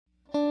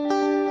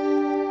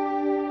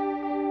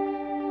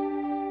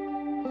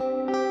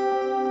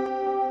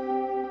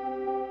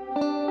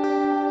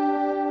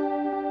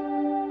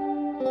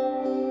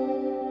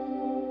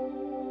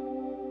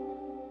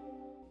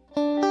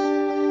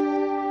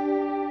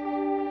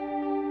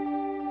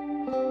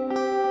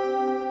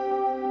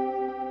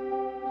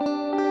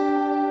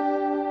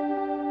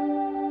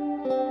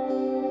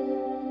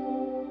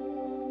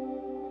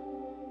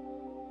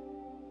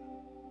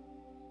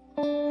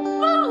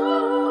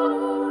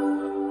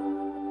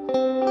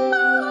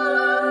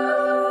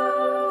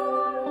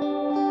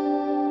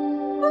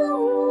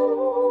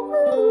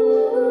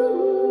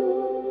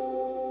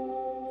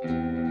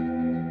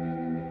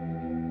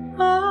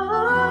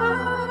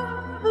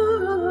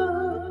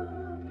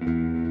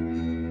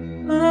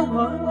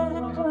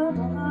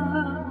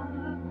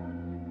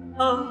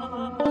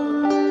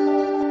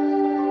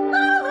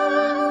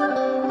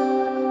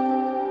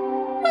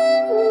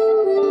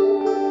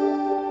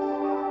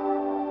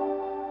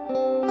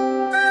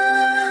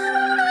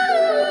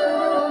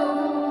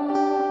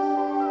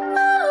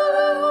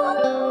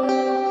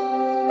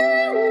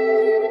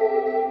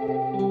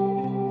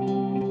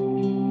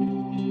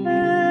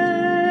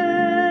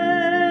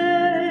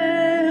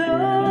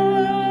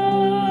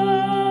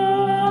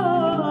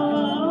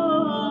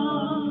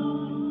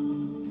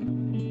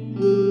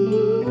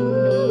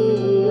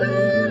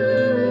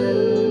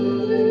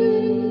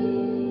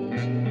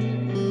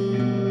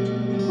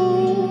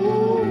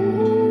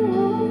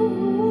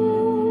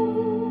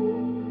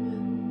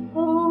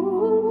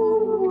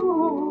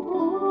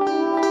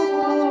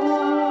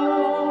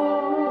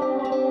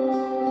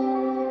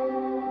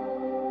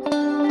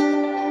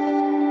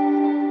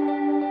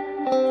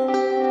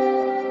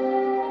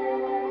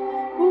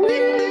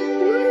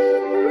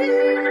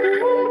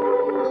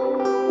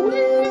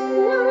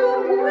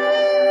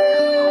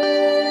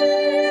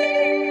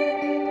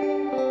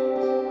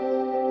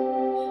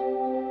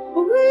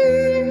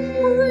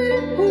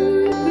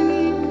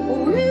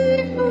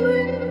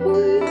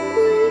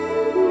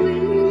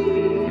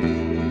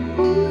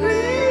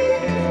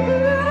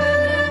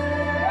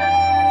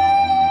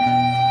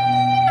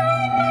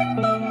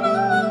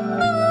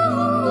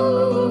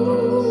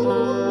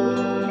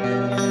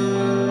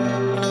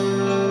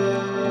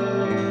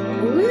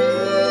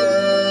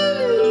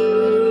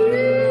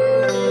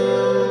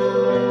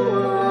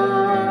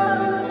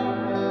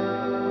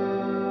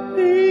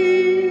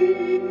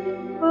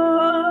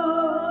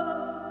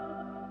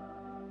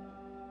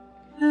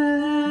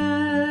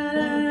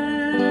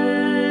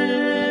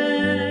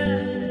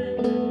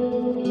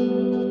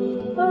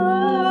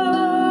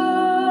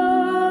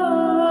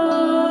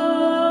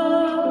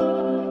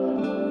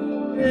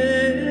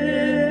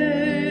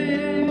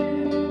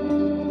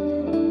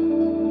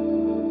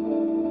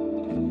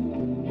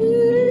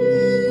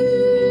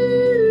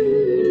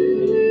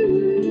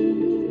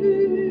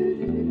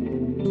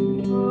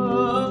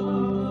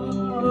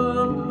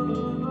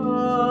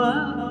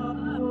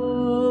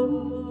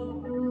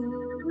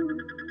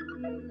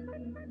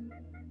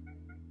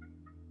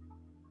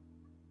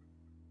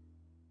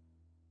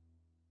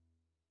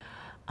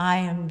I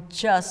am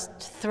just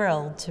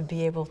thrilled to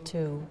be able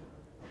to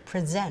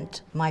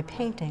present my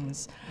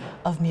paintings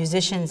of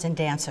musicians and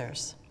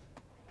dancers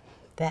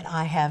that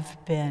I have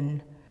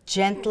been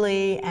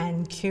gently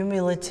and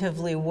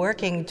cumulatively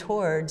working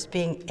towards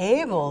being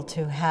able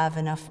to have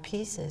enough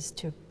pieces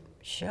to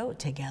show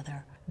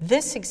together.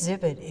 This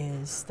exhibit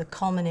is the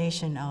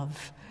culmination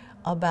of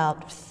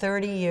about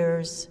 30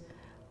 years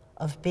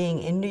of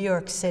being in New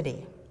York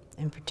City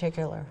in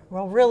particular.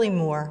 Well, really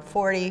more,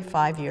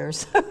 45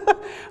 years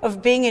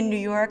of being in New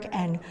York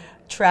and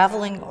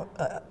traveling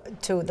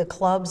to the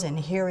clubs and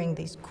hearing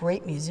these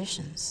great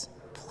musicians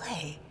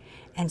play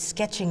and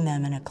sketching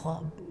them in a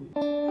club.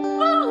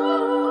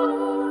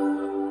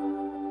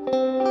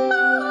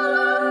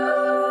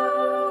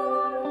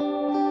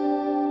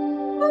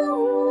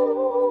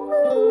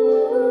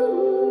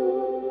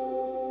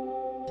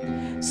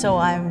 So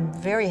I'm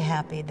very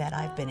happy that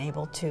I've been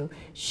able to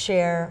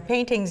share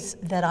paintings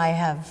that I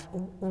have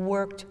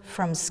worked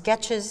from,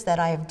 sketches that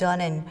I have done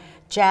in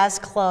jazz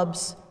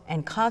clubs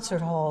and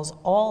concert halls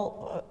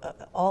all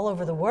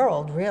over the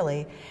world,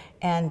 really.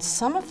 And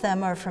some of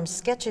them are from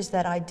sketches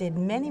that I did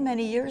many,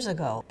 many years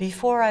ago.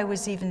 Before I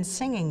was even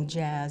singing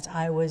jazz,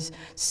 I was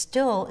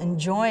still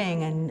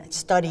enjoying and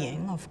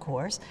studying, of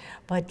course.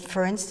 But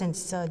for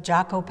instance,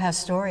 Jaco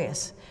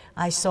Pastorius,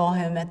 I saw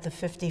him at the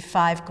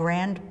 55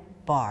 Grand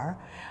Bar.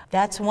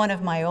 That's one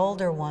of my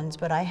older ones,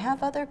 but I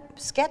have other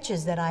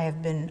sketches that I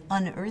have been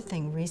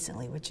unearthing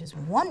recently, which is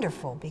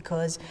wonderful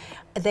because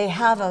they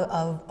have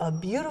a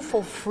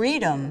beautiful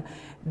freedom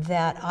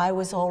that I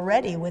was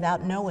already,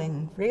 without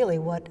knowing really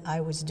what I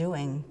was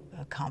doing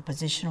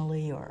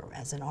compositionally or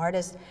as an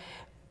artist.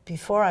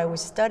 Before I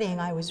was studying,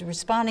 I was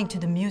responding to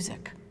the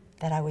music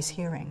that I was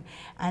hearing.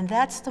 And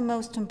that's the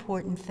most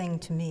important thing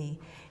to me,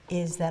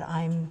 is that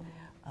I'm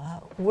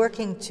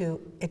working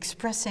to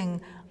expressing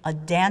a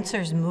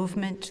dancer's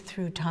movement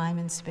through time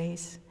and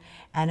space,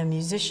 and a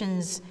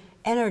musician's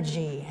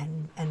energy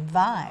and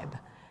vibe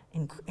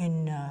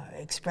in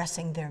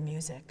expressing their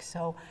music.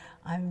 So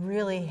I'm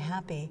really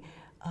happy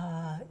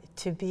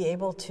to be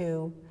able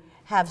to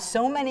have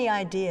so many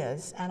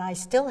ideas, and I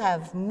still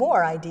have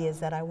more ideas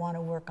that I want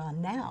to work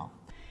on now.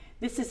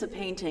 This is a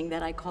painting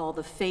that I call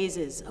The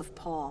Phases of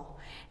Paul,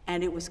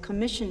 and it was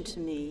commissioned to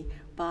me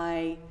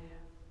by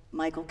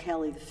Michael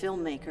Kelly, the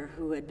filmmaker,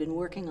 who had been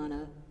working on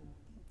a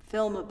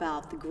film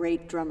about the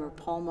great drummer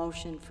Paul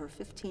Motian for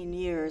 15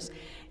 years,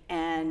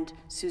 and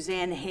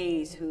Suzanne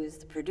Hayes, who is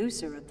the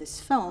producer of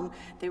this film.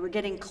 They were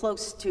getting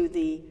close to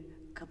the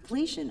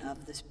completion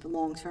of this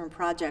long-term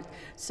project,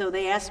 so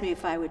they asked me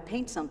if I would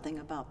paint something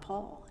about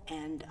Paul.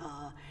 And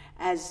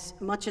as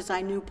much as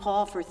I knew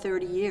Paul for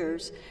 30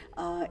 years,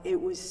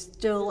 it was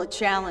still a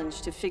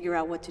challenge to figure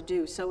out what to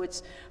do. So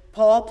it's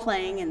Paul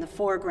playing in the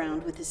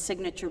foreground with his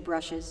signature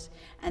brushes,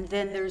 and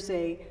then there's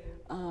a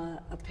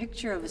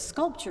picture of a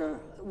sculpture,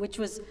 which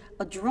was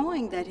a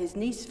drawing that his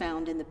niece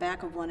found in the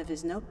back of one of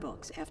his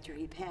notebooks after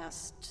he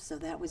passed, so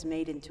that was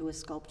made into a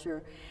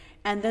sculpture.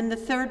 And then the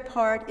third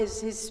part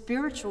is his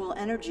spiritual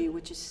energy,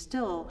 which is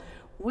still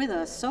with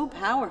us so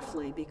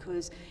powerfully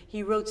because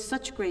he wrote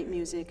such great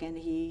music and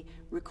he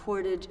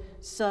recorded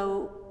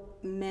so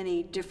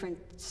many different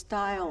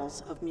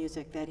styles of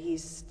music that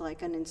he's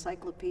like an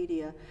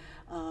encyclopedia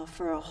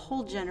for a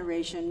whole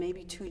generation,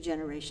 maybe 2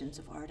 generations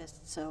of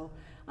artists. So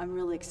I'm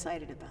really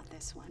excited about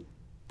this one.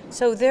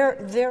 So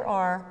there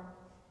are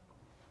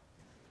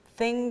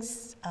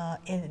things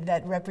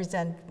that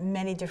represent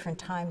many different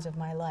times of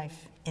my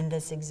life in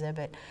this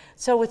exhibit.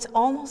 So it's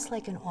almost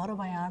like an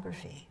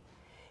autobiography.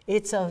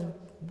 It's a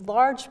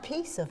large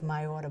piece of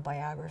my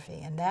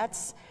autobiography, and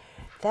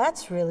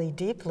that's really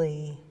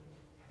deeply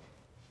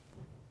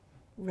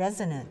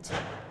resonant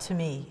to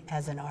me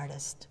as an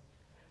artist,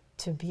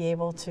 to be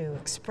able to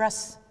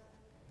express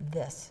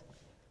this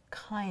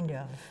kind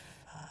of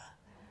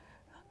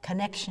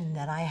connection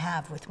that I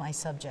have with my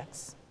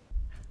subjects.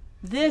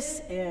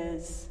 This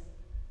is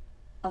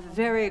a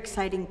very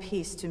exciting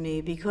piece to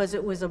me because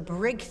it was a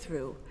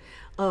breakthrough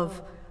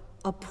of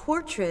a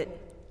portrait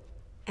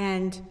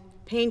and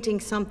painting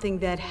something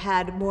that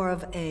had more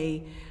of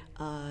an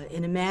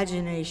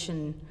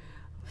imagination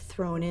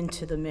thrown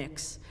into the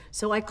mix.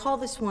 So I call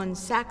this one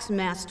Sax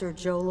Master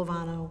Joe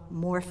Lovano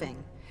Morphing,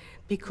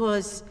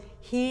 because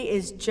he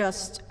is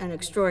just an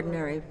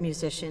extraordinary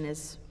musician,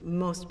 as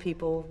most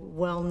people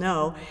well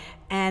know.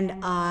 And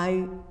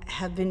I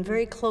have been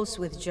very close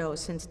with Joe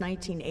since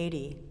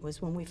 1980,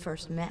 was when we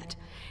first met.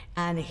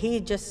 And he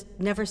just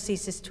never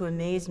ceases to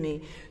amaze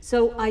me.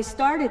 So I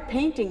started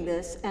painting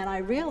this, and I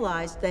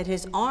realized that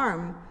his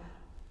arm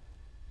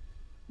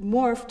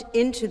morphed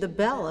into the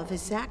bell of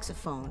his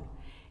saxophone.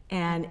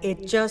 And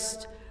it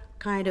just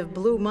kind of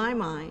blew my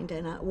mind.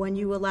 And when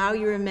you allow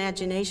your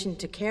imagination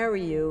to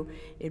carry you,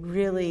 it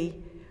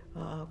really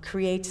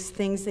creates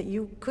things that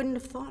you couldn't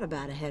have thought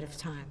about ahead of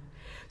time.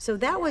 So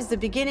that was the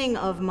beginning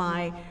of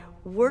my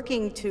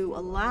working to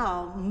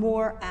allow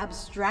more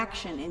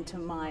abstraction into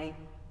my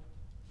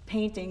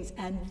paintings.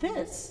 And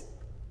this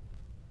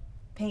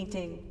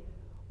painting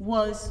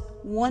was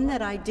one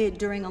that I did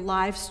during a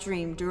live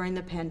stream during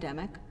the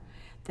pandemic,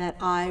 that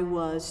I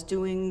was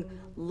doing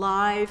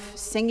live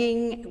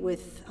singing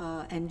with,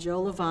 and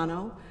Joe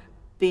Lovano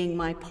being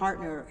my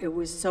partner. It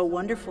was so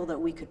wonderful that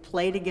we could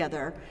play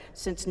together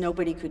since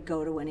nobody could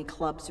go to any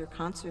clubs or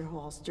concert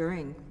halls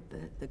during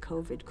the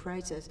COVID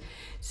crisis.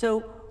 So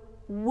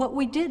what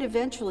we did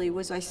eventually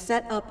was I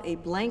set up a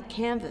blank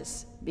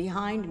canvas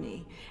behind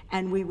me,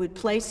 and we would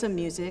play some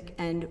music,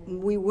 and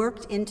we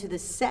worked into the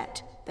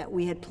set that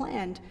we had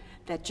planned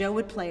that Joe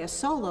would play a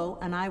solo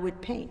and I would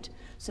paint.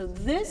 So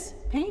this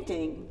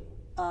painting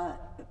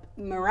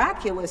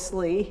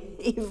miraculously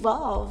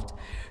evolved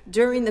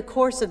during the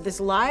course of this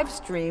live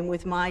stream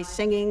with my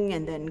singing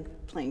and then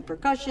playing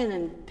percussion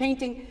and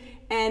painting.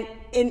 And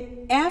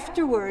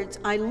afterwards,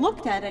 I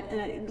looked at it, and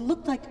it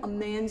looked like a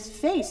man's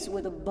face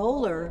with a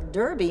bowler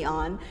derby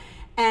on.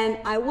 And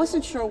I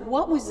wasn't sure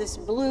what was this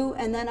blue.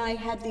 And then I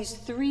had these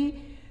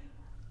three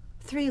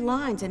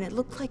lines, and it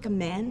looked like a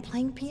man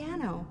playing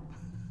piano.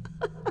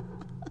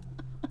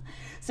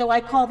 So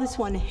I call this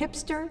one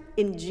Hipster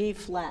in G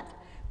flat,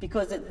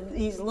 because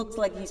he looks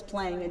like he's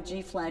playing a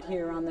G flat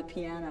here on the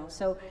piano.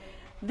 So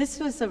this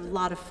was a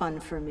lot of fun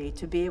for me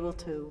to be able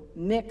to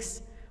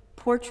mix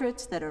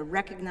portraits that are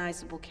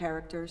recognizable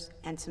characters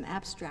and some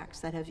abstracts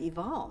that have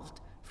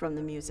evolved from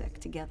the music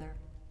together.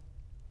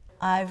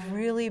 I've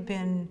really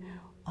been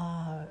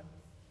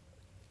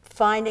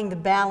finding the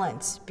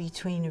balance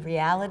between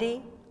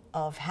reality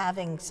of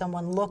having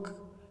someone look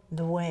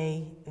the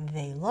way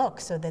they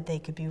look so that they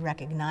could be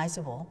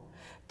recognizable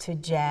to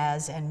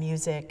jazz and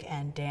music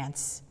and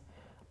dance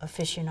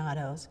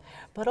aficionados,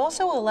 but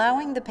also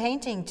allowing the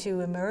painting to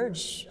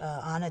emerge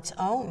on its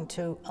own,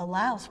 to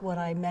allow what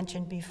I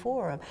mentioned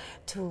before,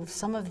 to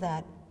some of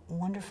that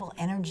wonderful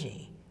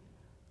energy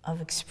of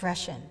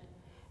expression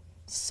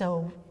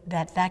so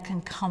that that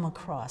can come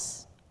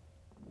across.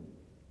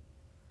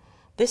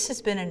 This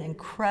has been an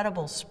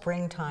incredible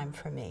springtime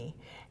for me,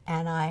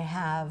 and I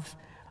have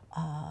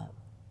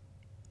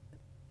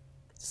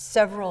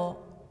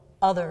several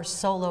other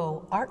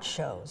solo art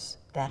shows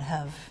that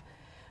have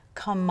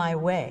come my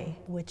way,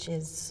 which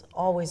is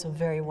always a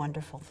very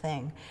wonderful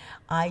thing.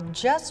 I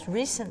just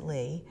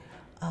recently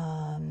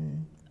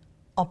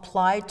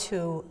applied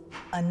to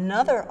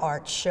another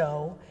art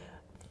show,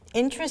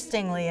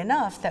 interestingly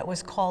enough, that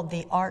was called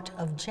The Art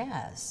of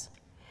Jazz.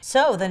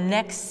 So the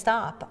next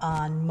stop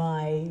on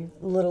my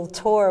little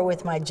tour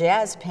with my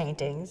jazz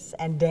paintings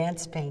and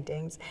dance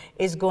paintings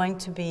is going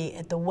to be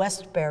at the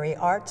Westbury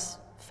Arts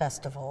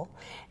Festival,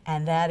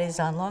 and that is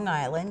on Long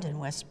Island in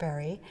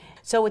Westbury.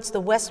 So it's the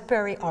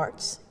Westbury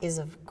Arts, is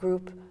a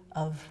group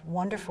of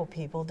wonderful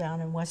people down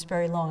in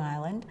Westbury, Long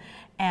Island.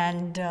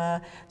 And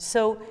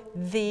so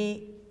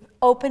the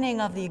opening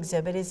of the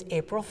exhibit is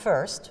April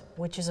 1st,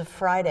 which is a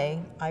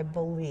Friday, I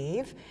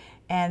believe,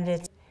 and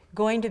it's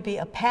going to be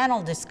a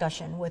panel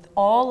discussion with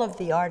all of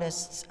the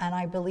artists, and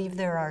I believe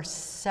there are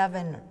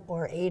 7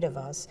 or 8 of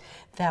us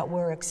that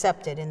were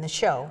accepted in the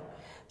show.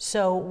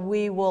 So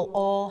we will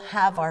all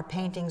have our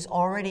paintings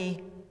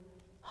already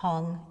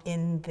hung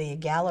in the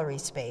gallery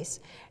space,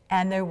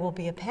 and there will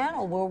be a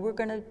panel where we're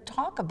going to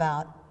talk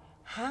about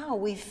how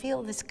we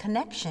feel this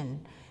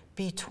connection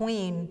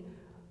between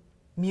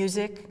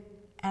music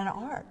and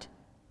art,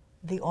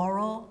 the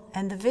oral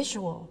and the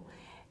visual.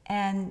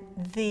 And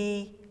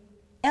the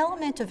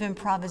element of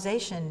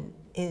improvisation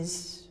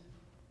is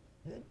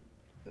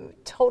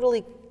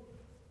totally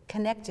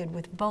connected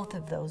with both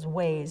of those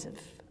ways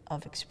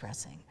of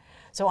expressing.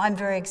 So I'm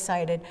very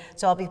excited.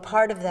 So I'll be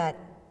part of that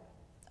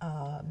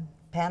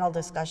panel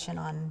discussion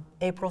on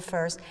April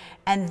 1st.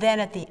 And then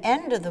at the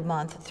end of the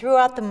month,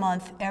 throughout the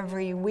month,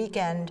 every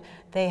weekend,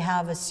 they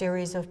have a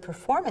series of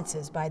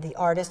performances by the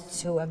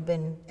artists who have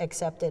been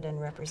accepted and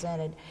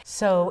represented.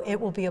 So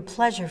it will be a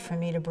pleasure for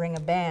me to bring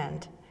a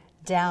band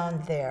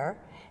down there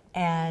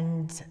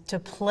and to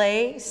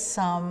play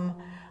some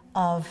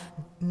of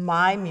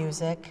my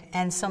music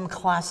and some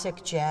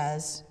classic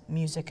jazz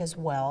music as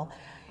well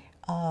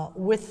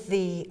with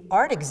the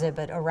art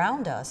exhibit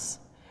around us.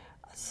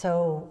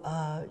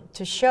 So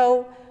to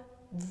show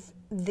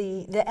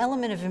the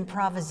element of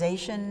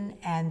improvisation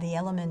and the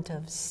element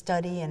of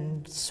study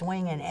and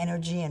swing and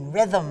energy and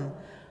rhythm,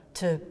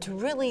 to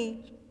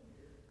really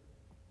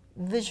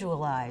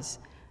visualize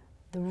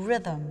the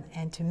rhythm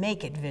and to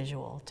make it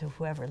visual to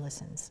whoever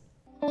listens.